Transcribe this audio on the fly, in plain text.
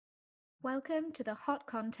Welcome to the Hot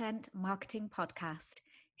Content Marketing Podcast,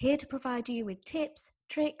 here to provide you with tips,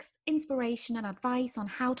 tricks, inspiration, and advice on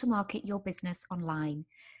how to market your business online.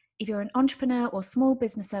 If you're an entrepreneur or small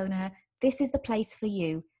business owner, this is the place for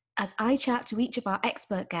you, as I chat to each of our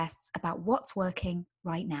expert guests about what's working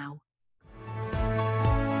right now.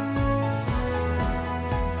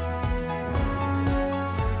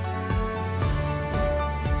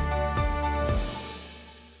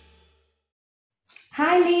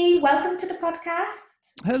 Hi Lee, welcome to the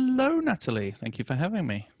podcast. Hello, Natalie. Thank you for having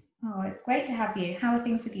me. Oh, it's great to have you. How are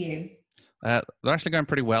things with you? They're actually going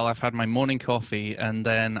pretty well. I've had my morning coffee and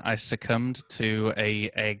then I succumbed to an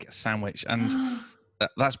egg sandwich. And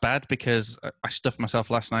that's bad because I stuffed myself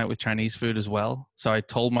last night with Chinese food as well. So I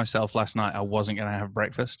told myself last night I wasn't going to have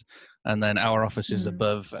breakfast. And then our office is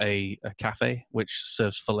above a cafe, which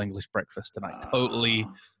serves full English breakfast. And I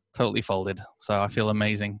totally folded. So I feel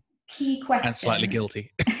amazing. Key question. And slightly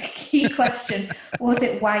guilty. Key question. Was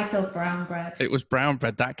it white or brown bread? It was brown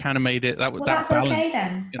bread. That kind of made it. That that's balanced, okay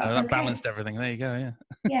then. You know, that balanced everything. There you go. Yeah.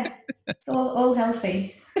 Yeah. It's all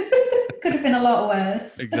healthy. Could have been a lot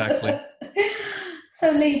worse. Exactly.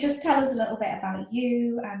 So Lee, just tell us a little bit about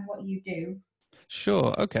you and what you do.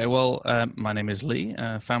 Sure. Okay. Well, my name is Lee,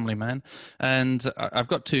 family man, and I've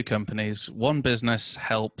got two companies. One business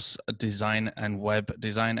helps design and web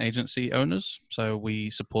design agency owners. So we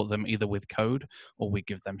support them either with code or we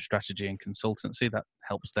give them strategy and consultancy that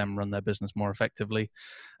helps them run their business more effectively.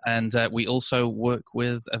 And we also work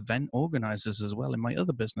with event organizers as well in my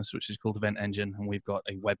other business, which is called Event Engine. And we've got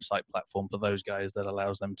a website platform for those guys that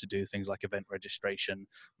allows them to do things like event registration,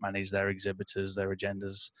 manage their exhibitors, their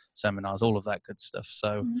agendas, seminars, all of that good stuff.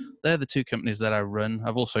 So they're the two companies that I run.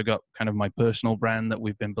 I've also got kind of my personal brand that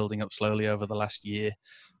we've been building up slowly over the last year,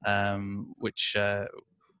 which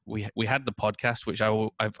we had the podcast, which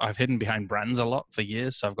I've hidden behind brands a lot for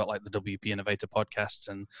years. So I've got like the WP Innovator podcast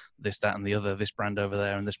and this, that, and the other, this brand over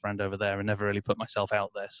there and this brand over there, and never really put myself out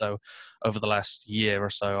there. So over the last year or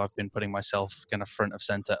so, I've been putting myself kind of front of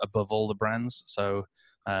center above all the brands. So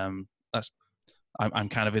I'm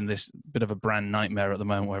kind of in this bit of a brand nightmare at the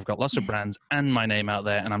moment where I've got lots of brands and my name out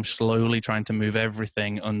there, and I'm slowly trying to move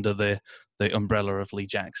everything under the umbrella of Lee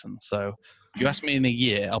Jackson. So if you ask me in a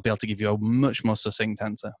year, I'll be able to give you a much more succinct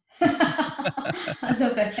answer. I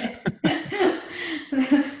love it.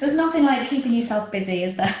 There's nothing like keeping yourself busy,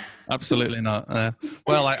 is there? Absolutely not.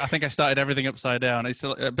 Well, I think I started everything upside down. It's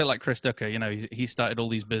a bit like Chris Ducker. You know, he started all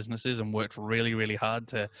these businesses and worked really, really hard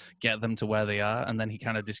to get them to where they are. And then he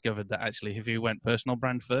kind of discovered that actually, if you went personal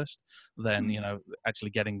brand first, then, you know,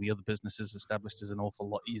 actually getting the other businesses established is an awful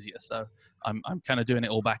lot easier. So I'm kind of doing it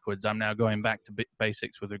all backwards. I'm now going back to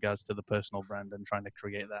basics with regards to the personal brand and trying to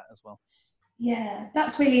create that as well. Yeah,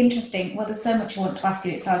 that's really interesting. Well, there's so much I want to ask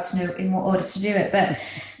you. It's hard to know in what order to do it. But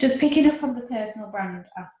just picking up on the personal brand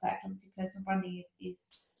aspect, obviously personal branding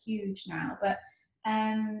is huge now. But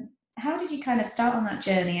how did you kind of start on that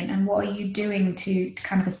journey and what are you doing to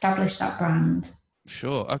kind of establish that brand?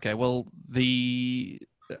 Sure. Okay. Well,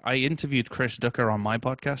 I interviewed Chris Ducker on my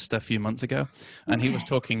podcast a few months ago, and he was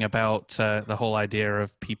talking about the whole idea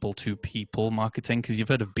of people-to-people marketing, because you've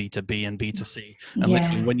heard of B2B and B2C. And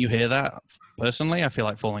literally when you hear that, personally, I feel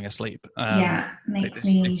like falling asleep.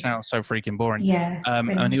 It sounds so freaking boring. Yeah.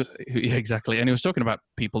 And exactly. And he was talking about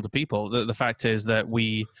people-to-people. The fact is that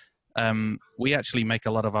we actually make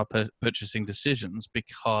a lot of our purchasing decisions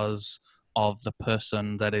because of the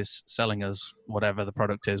person that is selling us whatever the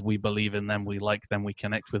product is. We believe in them, we like them, we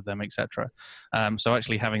connect with them, etc. So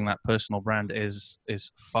actually having that personal brand is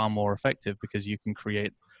far more effective because you can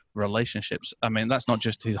create relationships. I mean, that's not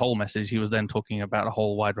just his whole message. He was then talking about a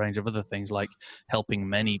whole wide range of other things like helping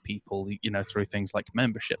many people, you know, through things like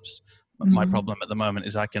memberships. My problem at the moment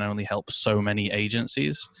is I can only help so many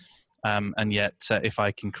agencies. And yet, if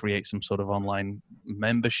I can create some sort of online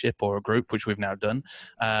membership or a group, which we've now done,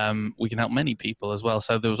 we can help many people as well.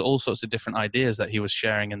 So there was all sorts of different ideas that he was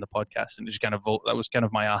sharing in the podcast, and that was kind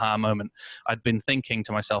of my aha moment. I'd been thinking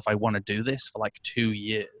to myself, I want to do this for like 2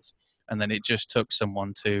 years, and then it just took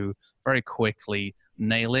someone to very quickly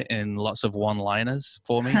nail it in lots of one-liners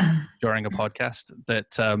for me during a podcast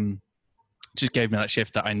that just gave me that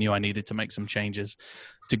shift that I knew I needed to make some changes.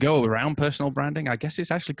 To go around personal branding, I guess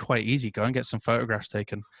it's actually quite easy. Go and get some photographs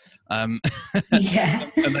taken. And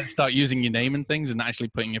then start using your name and things and actually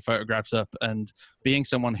putting your photographs up. And being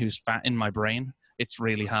someone who's fat in my brain, it's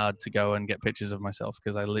really hard to go and get pictures of myself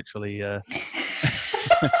because I literally... I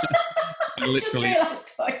just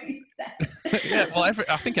realised what you said. Yeah, well,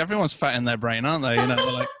 I think everyone's fat in their brain, aren't they? You know,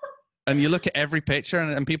 like... And you look at every picture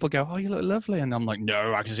and people go, oh, you look lovely. And I'm like,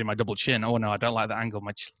 no, I can see my double chin. Oh, no, I don't like that angle.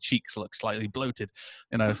 My cheeks look slightly bloated,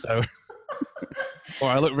 you know, so Or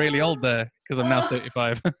I look really old there because I'm now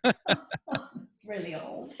 35. It's really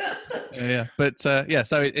old. Yeah. But yeah,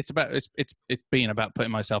 so it's been about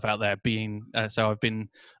putting myself out there. So I've been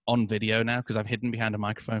on video now because I've hidden behind a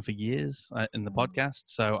microphone for years in the podcast.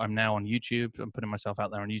 So I'm now on YouTube. I'm putting myself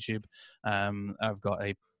out there on YouTube. I've got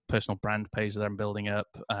a personal brand page that I'm building up.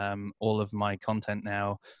 All of my content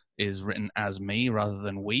now is written as me rather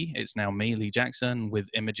than we. It's now me, Lee Jackson, with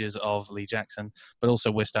images of Lee Jackson, but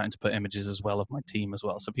also we're starting to put images as well of my team as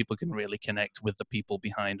well, so people can really connect with the people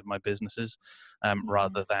behind my businesses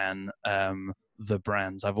rather than the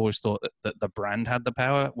brands. I've always thought that the brand had the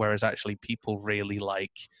power, whereas actually people really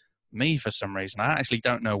like me for some reason. I actually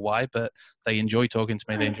don't know why, but they enjoy talking to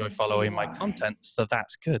me. They enjoy following my content, so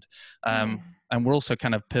that's good. And we're also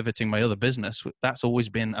kind of pivoting my other business. That's always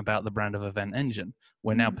been about the brand of Event Engine.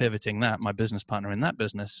 We're now pivoting that. My business partner in that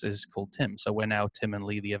business is called Tim. So we're now Tim and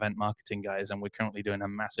Lee, the event marketing guys, and we're currently doing a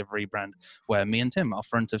massive rebrand where me and Tim are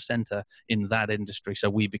front of center in that industry. So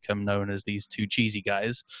we become known as these two cheesy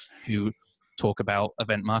guys who talk about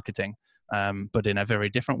event marketing. But in a very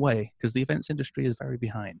different way, because the events industry is very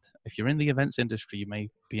behind. If you're in the events industry, you may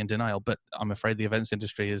be in denial, but I'm afraid the events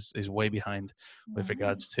industry is way behind with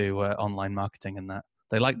regards to online marketing and that.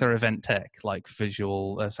 They like their event tech, like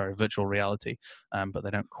virtual reality, but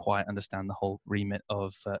they don't quite understand the whole remit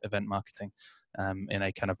of event marketing in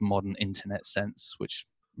a kind of modern internet sense, which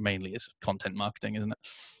mainly is content marketing, isn't it?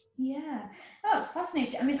 Yeah, that's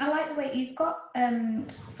fascinating. I mean, I like the way you've got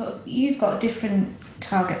you've got different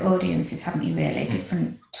target audiences, haven't you? Really,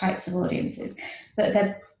 different types of audiences, but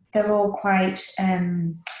they're all quite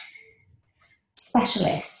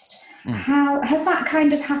specialist. How has that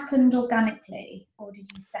kind of happened organically, or did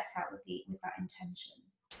you set out with that intention?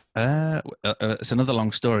 It's another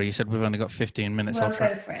long story. You said we've only got 15 minutes. Well,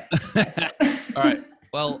 go for it. All right.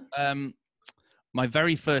 Well, my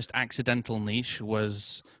very first accidental niche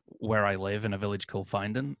was where I live in a village called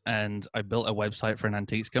Findon, and I built a website for an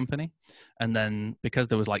antiques company. And then because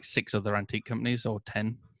there was like 6 other antique companies, or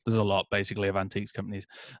 10, there's a lot basically of antiques companies,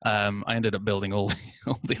 I ended up building all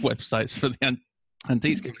the websites for the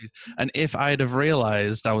antiques companies. And if I'd have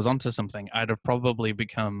realized I was onto something, I'd have probably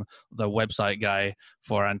become the website guy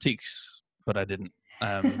for antiques, but I didn't.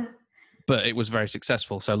 But it was very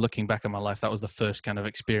successful. So looking back at my life, that was the first kind of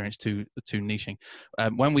experience to niching.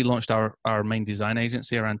 When we launched our main design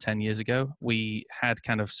agency around 10 years ago, we had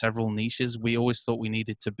kind of several niches. We always thought we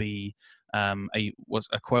needed to be a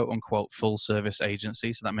quote unquote full service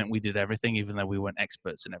agency. So that meant we did everything, even though we weren't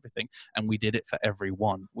experts in everything. And we did it for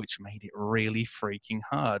everyone, which made it really freaking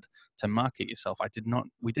hard to market yourself.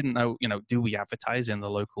 We didn't know, do we advertise in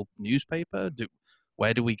the local newspaper?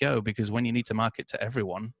 Where do we go? Because when you need to market to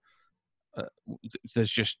everyone,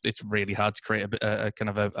 it's really hard to create a kind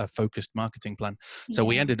of a focused marketing plan. So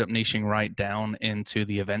we ended up niching right down into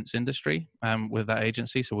the events industry with that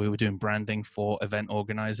agency. So we were doing branding for event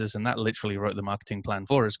organizers, and that literally wrote the marketing plan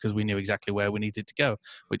for us because we knew exactly where we needed to go,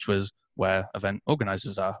 which was where event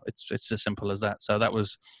organizers are. It's as simple as that. So that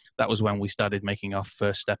was when we started making our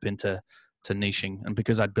first step into niching. And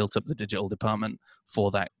because I'd built up the digital department for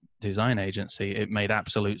that design agency, it made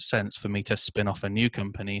absolute sense for me to spin off a new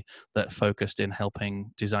company that focused in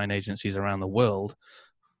helping design agencies around the world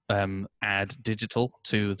add digital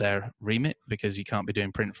to their remit, because you can't be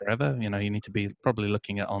doing print forever. You need to be probably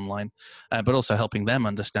looking at online, but also helping them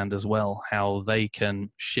understand as well how they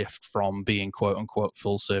can shift from being quote unquote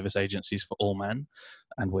full service agencies for all men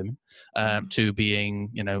and women to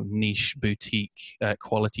being niche boutique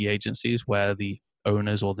quality agencies where the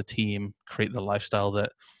owners or the team create the lifestyle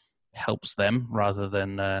that helps them rather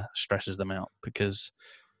than stresses them out. Because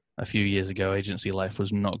a few years ago, agency life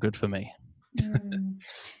was not good for me.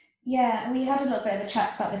 Yeah, we had a little bit of a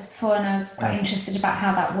chat about this before, and I was quite interested about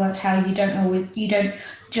how that worked. How you don't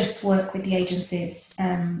just work with the agencies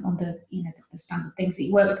on the the standard things that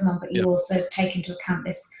you work with them on, but you also take into account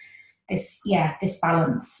this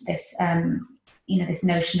balance, this this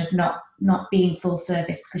notion of not being full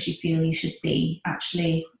service because you feel you should be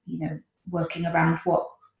actually working around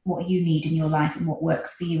what you need in your life and what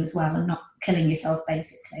works for you as well, and not killing yourself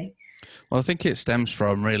basically. Well, I think it stems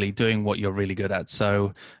from really doing what you're really good at.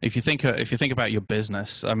 So if you think about your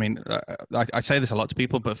business, I mean, I say this a lot to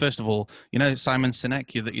people, but first of all, Simon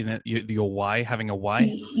Sinek, your why, having a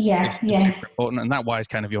why, is super important, and that why is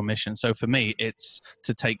kind of your mission. So for me, it's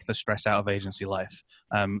to take the stress out of agency life.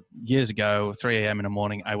 Years ago, 3 a.m. in the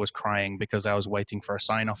morning, I was crying because I was waiting for a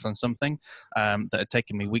sign off on something that had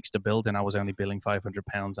taken me weeks to build, and I was only billing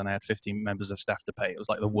 £500, and I had 15 members of staff to pay. It was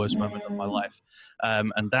like the worst moment of my life.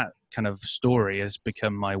 And that kind of story has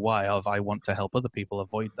become my why of I want to help other people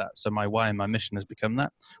avoid that. So my why and my mission has become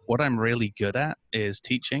that. What I'm really good at is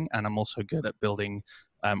teaching, and I'm also good at building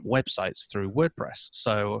websites through WordPress.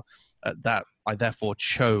 So that I therefore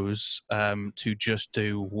chose to just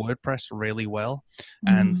do WordPress really well,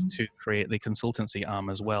 and to create the consultancy arm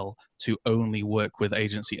as well, to only work with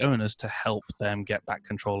agency owners to help them get back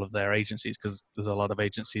control of their agencies, because there's a lot of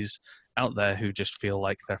agencies out there who just feel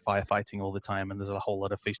like they're firefighting all the time, and there's a whole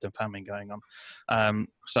lot of feast and famine going on.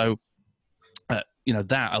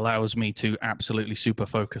 That allows me to absolutely super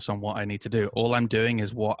focus on what I need to do. All I'm doing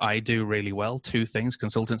is what I do really well, 2 things,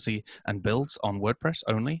 consultancy and builds on WordPress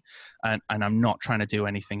only. And I'm not trying to do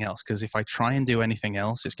anything else, because if I try and do anything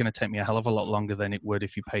else, it's going to take me a hell of a lot longer than it would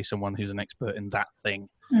if you pay someone who's an expert in that thing.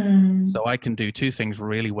 So I can do 2 things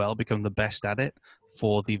really well, become the best at it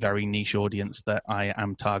for the very niche audience that I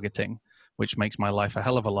am targeting, which makes my life a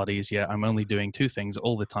hell of a lot easier. I'm only doing 2 things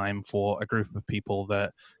all the time for a group of people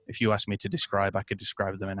that if you ask me to describe, I could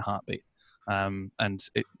describe them in a heartbeat. And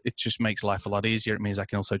it just makes life a lot easier. It means I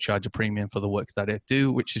can also charge a premium for the work that I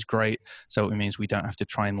do, which is great. So it means we don't have to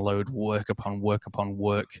try and load work upon work upon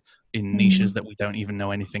work in niches that we don't even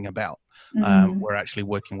know anything about. We're actually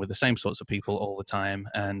working with the same sorts of people all the time,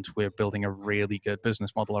 and we're building a really good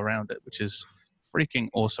business model around it, which is freaking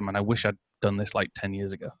awesome. And I wish I'd done this like 10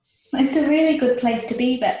 years ago. It's a really good place to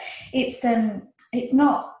be, but it's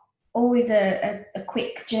not always a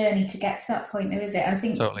quick journey to get to that point, though, is it? I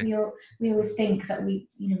think totally. we always think that we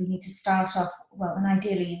need to start off well, and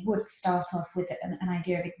ideally you would start off with an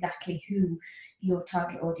idea of exactly who your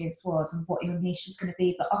target audience was and what your niche was going to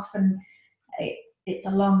be, but often it's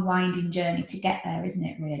a long winding journey to get there, isn't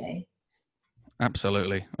it, really?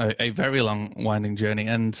 Absolutely. A very long winding journey.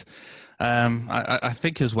 And I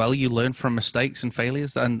think as well, you learn from mistakes and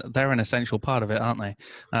failures, and they're an essential part of it, aren't they?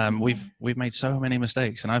 We've made so many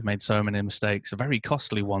mistakes, and I've made so many mistakes, very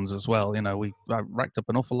costly ones as well. I racked up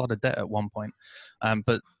an awful lot of debt at one point.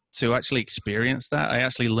 But to actually experience that, I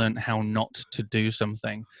actually learned how not to do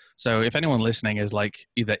something. So if anyone listening is like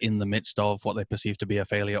either in the midst of what they perceive to be a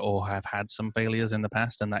failure or have had some failures in the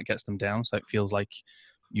past, and that gets them down, so it feels like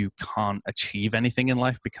you can't achieve anything in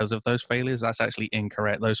life because of those failures, that's actually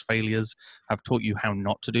incorrect. Those failures have taught you how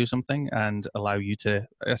not to do something and allow you to,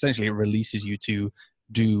 essentially it releases you to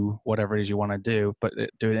do whatever it is you want to do, but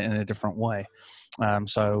do it in a different way.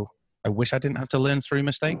 So I wish I didn't have to learn through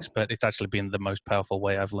mistakes, but it's actually been the most powerful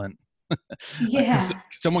way I've learned. Yeah.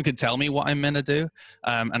 Someone could tell me what I'm meant to do,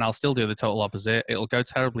 and I'll still do the total opposite. It'll go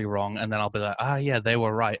terribly wrong, and then I'll be like, yeah, they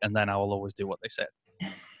were right, and then I will always do what they said.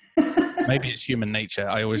 Maybe it's human nature.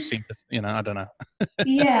 I always seem to, I don't know.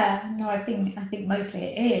 Yeah, no, I think mostly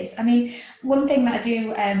it is. I mean, one thing that I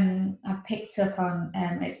do, I've picked up on,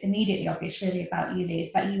 it's immediately obvious really about you, Lee,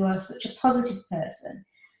 is that you are such a positive person.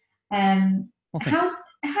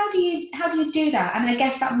 How do you do that? And I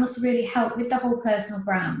guess that must really help with the whole personal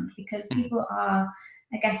brand, because people are,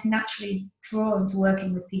 I guess, naturally drawn to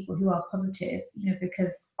working with people who are positive,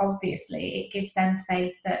 because obviously it gives them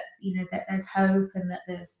faith that, that there's hope and that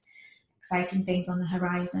there's exciting things on the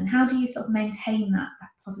horizon. How do you sort of maintain that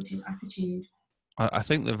positive attitude? I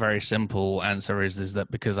think the very simple answer is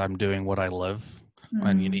that because I'm doing what I love,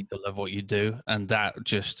 and you need to love what you do, and that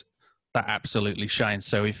absolutely shines.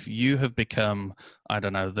 So if you have become, I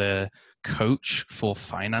don't know, the coach for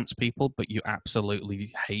finance people, but you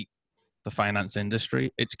absolutely hate the finance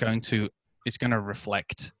industry, it's going to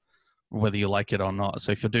reflect whether you like it or not.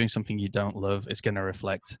 So if you're doing something you don't love, it's going to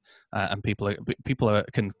reflect, and people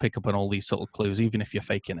can pick up on all these subtle clues, even if you're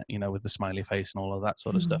faking it, with the smiley face and all of that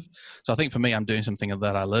sort of stuff. So I think for me, I'm doing something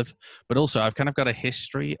that I love, but also I've kind of got a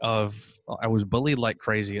history of, I was bullied like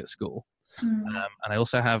crazy at school. And I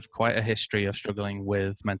also have quite a history of struggling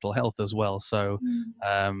with mental health as well. So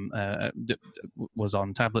was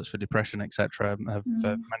on tablets for depression, etc. I've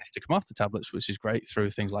managed to come off the tablets, which is great,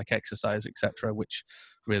 through things like exercise, etc., which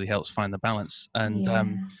really helps find the balance. And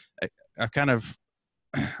I kind of,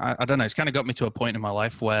 I don't know, it's kind of got me to a point in my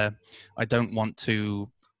life where I don't want to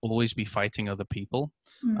always be fighting other people,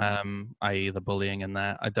 i.e. the bullying and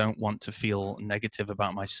that. I don't want to feel negative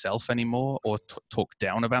about myself anymore, or talk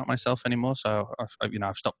down about myself anymore. So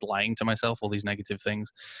I've stopped lying to myself, all these negative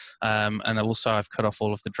things. And also I've cut off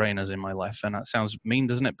all of the drainers in my life. And that sounds mean,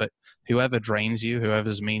 doesn't it? But whoever drains you,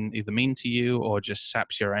 whoever's either mean to you or just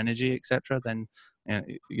saps your energy, etc., then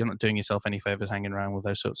you're not doing yourself any favors hanging around with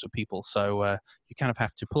those sorts of people. So you kind of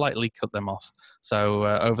have to politely cut them off. So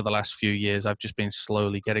over the last few years, I've just been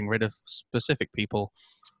slowly getting rid of specific people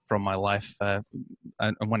from my life.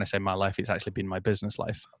 And when I say my life, it's actually been my business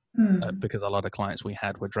life, because a lot of clients we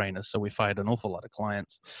had were drainers. So we fired an awful lot of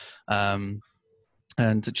clients, and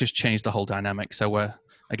it just changed the whole dynamic. So we're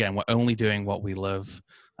only doing what we love.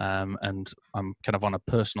 And I'm kind of on a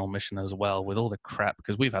personal mission as well with all the crap,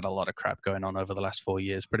 because we've had a lot of crap going on over the last 4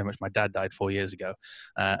 years. Pretty much my dad died 4 years ago.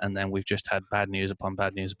 And then we've just had bad news upon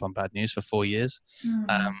bad news upon bad news for 4 years.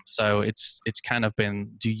 So it's kind of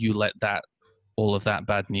been, do you let all of that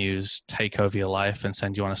bad news take over your life and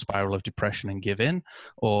send you on a spiral of depression and give in?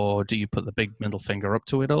 Or do you put the big middle finger up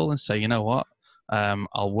to it all and say, you know what,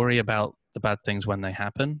 I'll worry about the bad things when they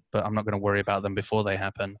happen, but I'm not going to worry about them before they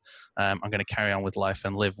happen. I'm going to carry on with life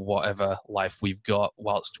and live whatever life we've got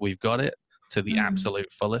whilst we've got it to the absolute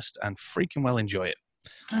fullest and freaking well enjoy it.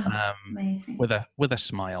 Amazing. With a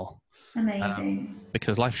smile. Amazing.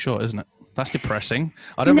 Because life's short, isn't it? That's depressing.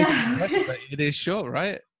 I don't mean to be depressing, but it is short,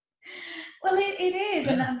 right? Well, it is,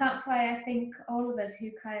 yeah. And that's why I think all of us who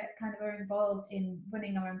kind of are involved in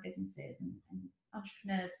running our own businesses and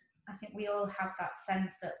entrepreneurs, I think we all have that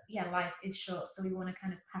sense that, life is short, so we want to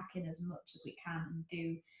kind of pack in as much as we can and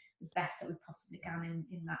do the best that we possibly can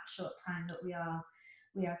in that short time that we are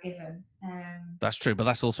given. That's true, but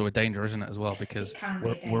that's also a danger, isn't it, as well? Because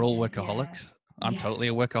we're all workaholics. Yeah. I'm totally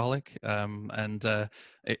a workaholic. And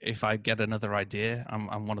if I get another idea,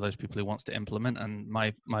 I'm one of those people who wants to implement. And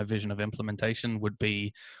my vision of implementation would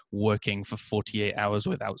be working for 48 hours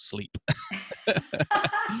without sleep.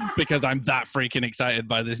 Because I'm that freaking excited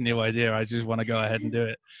by this new idea. I just want to go ahead and do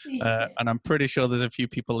it. And I'm pretty sure there's a few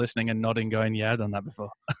people listening and nodding going, yeah, I've done that before.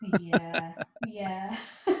 Yeah.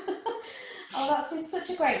 Oh, that's been such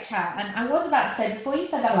a great chat. And I was about to say, before you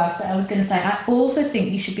said that last bit, I was going to say, I also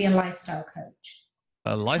think you should be a lifestyle coach.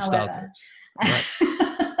 A lifestyle coach? Right.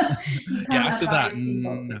 Yeah, after that,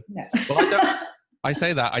 no. Well, I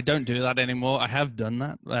say that. I don't do that anymore. I have done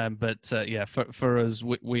that. But for us,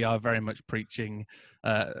 we are very much preaching,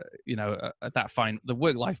 that the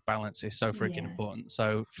work-life balance is so freaking important.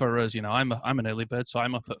 So for us, I'm an early bird, so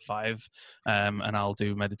I'm up at 5, and I'll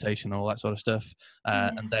do meditation and all that sort of stuff.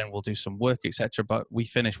 And then we'll do some work, etc. But we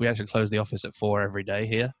actually close the office at 4 every day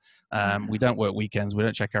here. We don't work weekends. We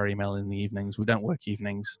don't check our email in the evenings. We don't work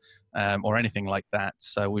evenings or anything like that.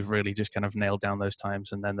 So we've really just kind of nailed down those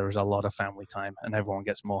times. And then there is a lot of family time, and everyone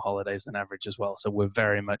gets more holidays than average as well. So we're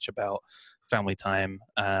very much about family time,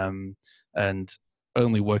 and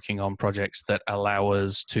only working on projects that allow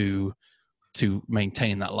us to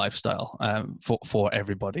maintain that lifestyle for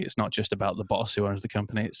everybody. It's not just about the boss who owns the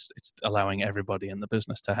company. It's allowing everybody in the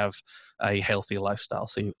business to have a healthy lifestyle.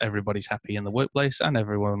 So everybody's happy in the workplace and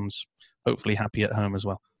everyone's hopefully happy at home as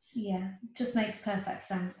well. Yeah, it just makes perfect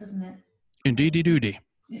sense, doesn't it? Indeedy-doody.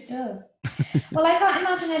 It does. Well, I can't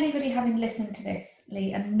imagine anybody having listened to this,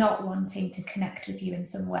 Lee, and not wanting to connect with you in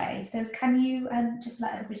some way. So can you just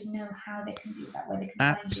let everybody know how they can do that, where they can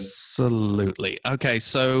find you? Absolutely. Okay,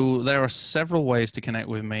 so there are several ways to connect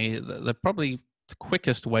with me. The probably the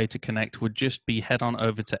quickest way to connect would just be head on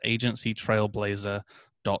over to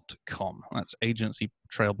agencytrailblazer.com. That's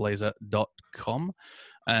agencytrailblazer.com.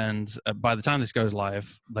 And by the time this goes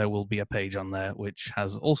live, there will be a page on there which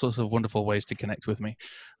has all sorts of wonderful ways to connect with me.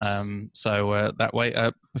 So that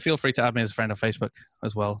way, feel free to add me as a friend on Facebook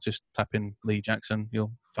as well. Just type in Lee Jackson,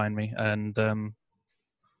 you'll find me. And there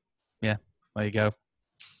you go.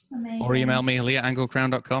 Amazing. Or email me,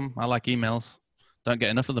 lee@anglecrown.com. I like emails. Don't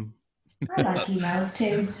get enough of them. I like emails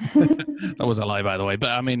too. That was a lie, by the way.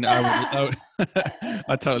 But I mean, I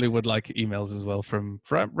totally would like emails as well from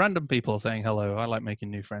random people saying hello. I like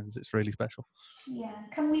making new friends. It's really special. Yeah.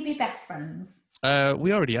 Can we be best friends?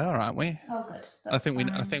 We already are, aren't we? Oh, good. I think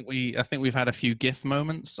we've had a few GIF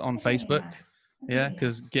moments on Facebook. Yeah,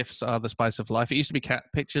 because GIFs are the spice of life. It used to be cat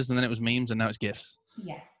pictures, and then it was memes, and now it's GIFs.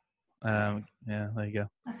 Yeah. There you go.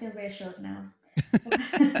 I feel reassured now.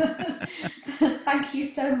 Thank you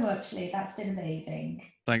so much, Lee. That's been amazing.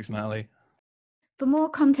 Thanks, Natalie. For more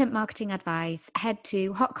content marketing advice, head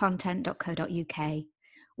to hotcontent.co.uk.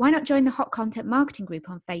 Why not join the Hot Content Marketing Group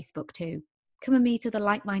on Facebook too? Come and meet other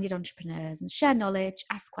like-minded entrepreneurs and share knowledge,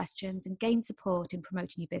 ask questions, and gain support in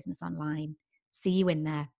promoting your business online. See you in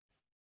there.